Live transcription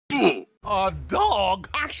A dog?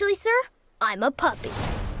 Actually, sir, I'm a puppy.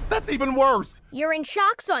 That's even worse. You're in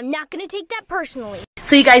shock, so I'm not gonna take that personally.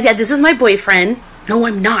 So you guys, yeah, this is my boyfriend. No,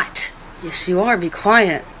 I'm not. Yes, you are. Be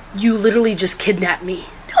quiet. You literally just kidnapped me.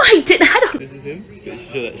 No, I didn't. I don't. This is him?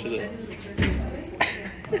 Show that, show that.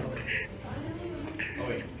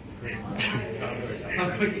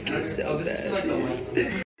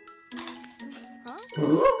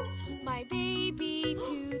 My baby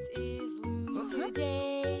tooth is loose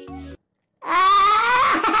today.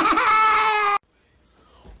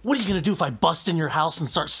 What are you gonna do if I bust in your house and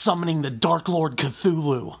start summoning the Dark Lord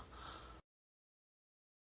Cthulhu?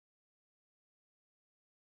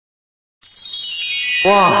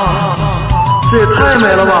 Wow, 这也太美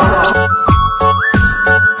了吧！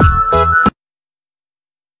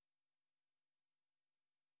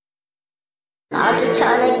 I'm just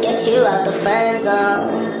trying to get you out the friend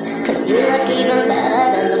zone, 'cause you look even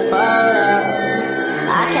better than the photos.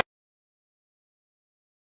 I can't.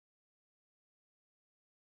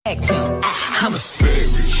 I'm a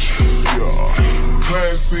savage, yeah.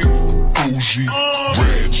 Classy, bougie,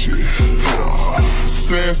 ratchet, yeah.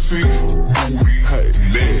 Sassy, moody, hey,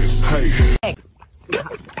 nasty, hey.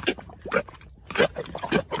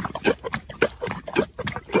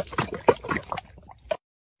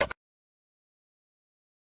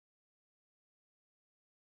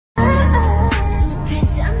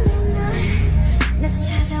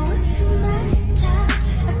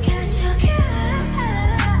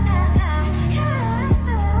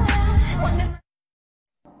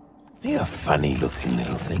 You're a funny-looking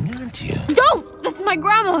little thing, aren't you? Don't! That's my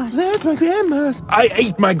grandma's! That's my grandma's. I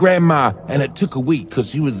ate my grandma, and it took a week because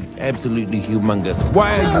she was absolutely humongous.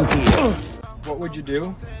 Why are you here? What would you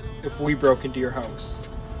do if we broke into your house?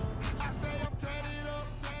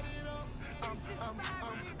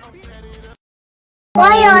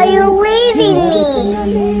 Why are you leaving me?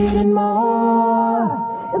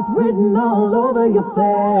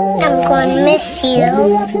 I'm going to miss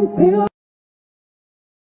you.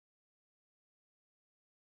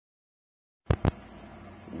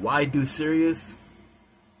 Why do serious?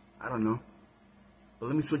 I don't know. But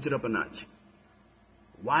let me switch it up a notch.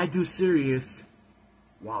 Why do serious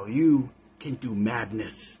while you can do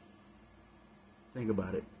madness? Think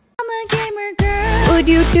about it. I'm a gamer girl. Would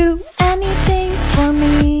you do anything for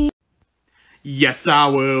me? Yes, I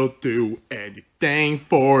will do anything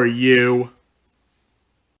for you.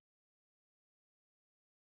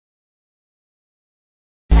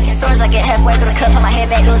 As soon as I get halfway through the cup, put my head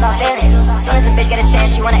back, lose all feeling. As soon as a bitch get a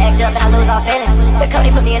chance, she wanna act up, then I lose all feelings. The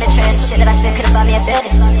company put me in a trance, shit that I still could've bought me a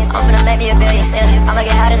building. I'm finna make me a billion, yeah. I'ma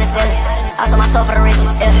get hot in the ceiling. I sold my soul for the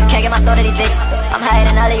riches, yeah. Can't get my soul to these bitches. I'm higher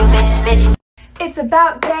than all of you bitches, bitch. It's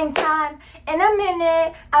about gang time. In a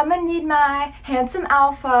minute, I'ma need my handsome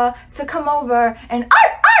alpha to come over and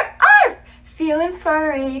arf, arf, arf! Feeling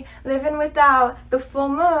furry, living without the full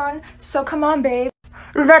moon. So come on, babe.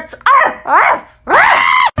 Let's arf, arf, arf!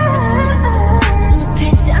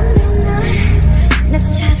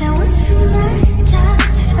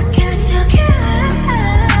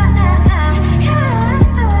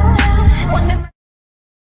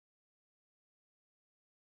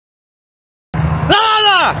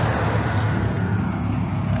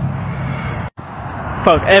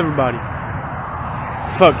 Fuck everybody.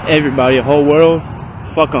 Fuck everybody, the whole world.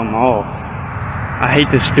 Fuck them all. I hate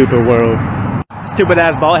this stupid world. Stupid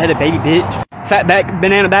ass bald-headed baby bitch. Fat back,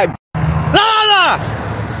 banana back.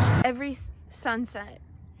 Every sunset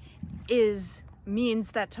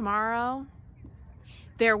means that tomorrow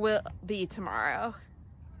there will be tomorrow,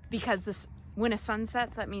 because when a sun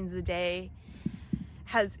sets, that means the day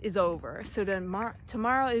is over. So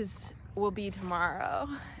tomorrow will be tomorrow.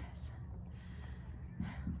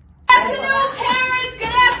 Good afternoon, parents.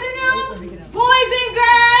 Good afternoon, boys and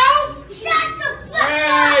girls. Shut the fuck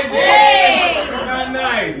up. Hey, not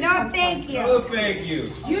nice. No, thank you. Oh, thank you.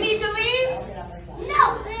 You need to leave?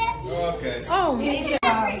 No, bitch. Okay. Oh, he's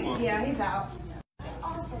out. Yeah, he's out.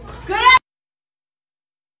 Good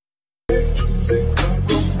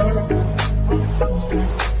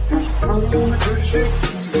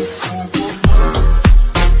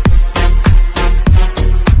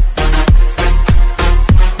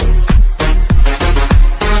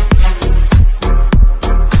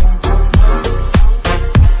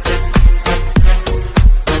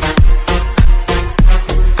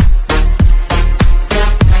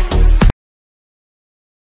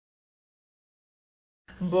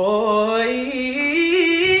Boy,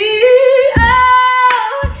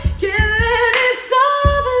 killing it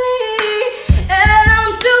softly, and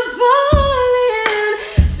I'm still falling,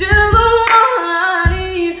 still the one I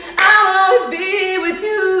need. I will always be with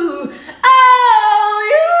you. Oh,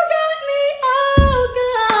 you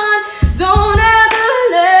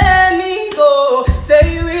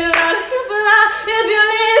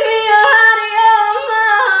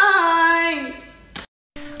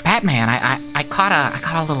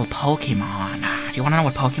caught a little Pokemon. Do you want to know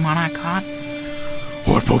what Pokemon I caught?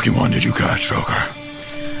 What Pokemon did you catch, Joker?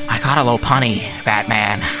 I caught a little punny,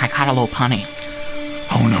 Batman. I caught a little punny.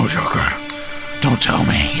 Oh no, Joker. Don't tell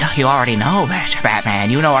me. You already know, Batman.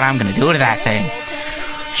 You know what I'm gonna do to that thing.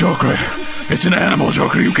 Joker, it's an animal,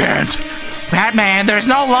 Joker. You can't. Batman, there's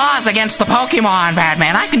no laws against the Pokemon,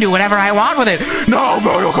 Batman. I can do whatever I want with it. No,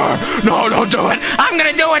 Joker. No, don't do it. I'm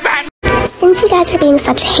gonna do it, Batman. Since you guys are being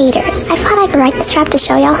such haters, I thought I'd write this rap to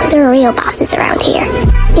show y'all who the real boss is around here.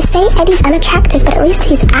 You say Eddie's unattractive, but at least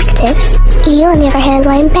he's active. You, on the other hand,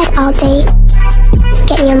 lie in bed all day,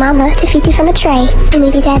 getting your mama to feed you from a tray. You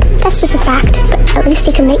may be dead, that's just a fact, but at least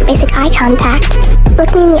you can make basic eye contact.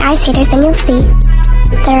 Look me in the eyes, haters, and you'll see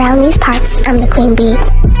that around these parts, I'm the queen bee.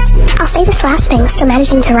 I'll say this last thing, still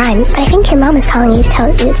managing to rhyme, but I think your mom is calling you to tell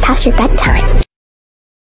you it's past your bedtime.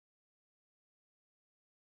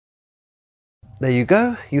 There you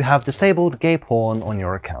go, you have disabled gay porn on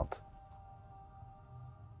your account.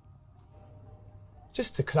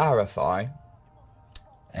 Just to clarify,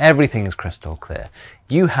 Everything is crystal clear.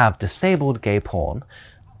 You have disabled gay porn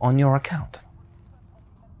on your account.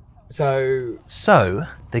 So,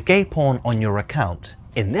 the gay porn on your account,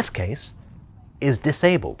 in this case, is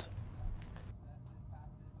disabled.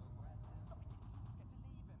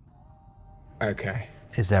 Okay.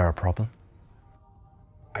 Is there a problem?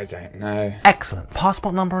 I don't know. Excellent.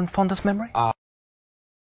 Passport number and fondest memory?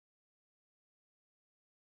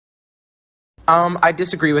 I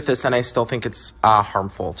disagree with this, and I still think it's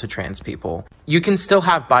harmful to trans people. You can still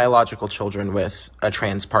have biological children with a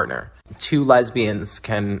trans partner. 2 lesbians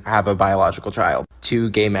can have a biological child. 2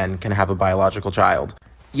 gay men can have a biological child.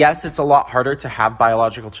 Yes, it's a lot harder to have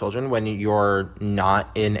biological children when you're not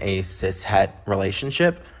in a cis-het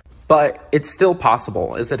relationship, but it's still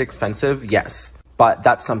possible. Is it expensive? Yes. But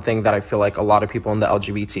that's something that I feel like a lot of people in the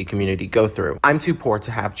LGBT community go through. I'm too poor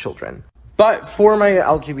to have children. But for my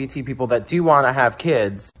LGBT people that do want to have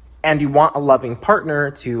kids, and you want a loving partner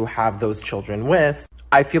to have those children with,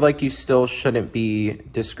 I feel like you still shouldn't be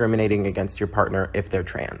discriminating against your partner if they're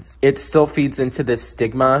trans. It still feeds into this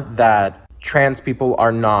stigma that trans people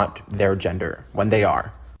are not their gender, when they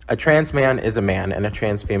are. A trans man is a man, and a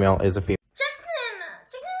trans female is a female.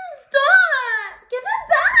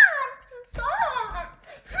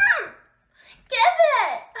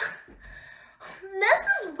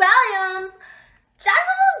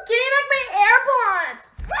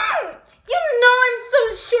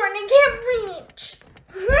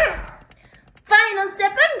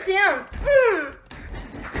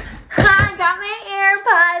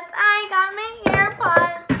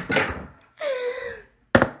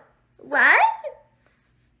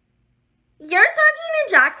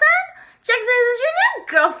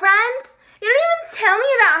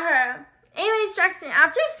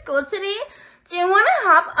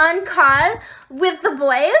 With the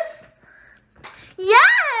boys? Yay!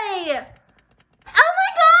 Oh my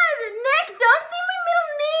god! Nick, don't say my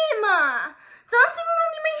middle name! Don't say my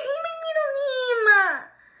middle name!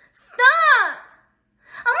 Stop!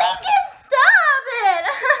 Oh my god, stop it!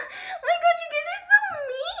 Oh my god, you guys are so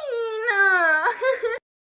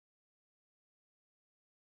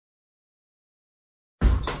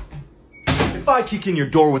mean! If I kick in your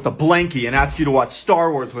door with a blankie and ask you to watch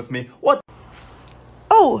Star Wars with me, what?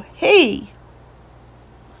 Oh, hey.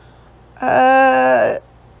 I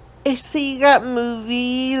see you got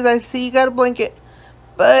movies, I see you got a blanket,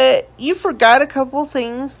 but you forgot a couple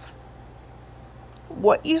things.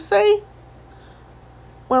 What you say?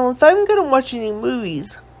 Well, if I'm gonna watch any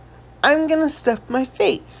movies, I'm gonna stuff my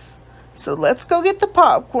face. So let's go get the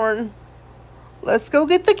popcorn, let's go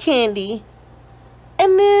get the candy,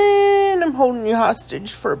 and then I'm holding you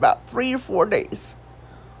hostage for about 3 or 4 days.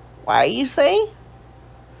 Why, you say?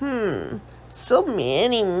 So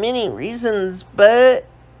many reasons, but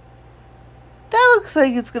that looks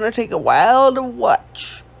like it's gonna take a while to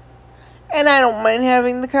watch. And I don't mind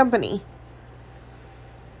having the company.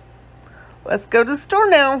 Let's go to the store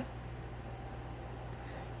now.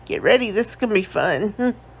 Get ready, this is gonna be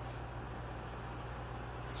fun.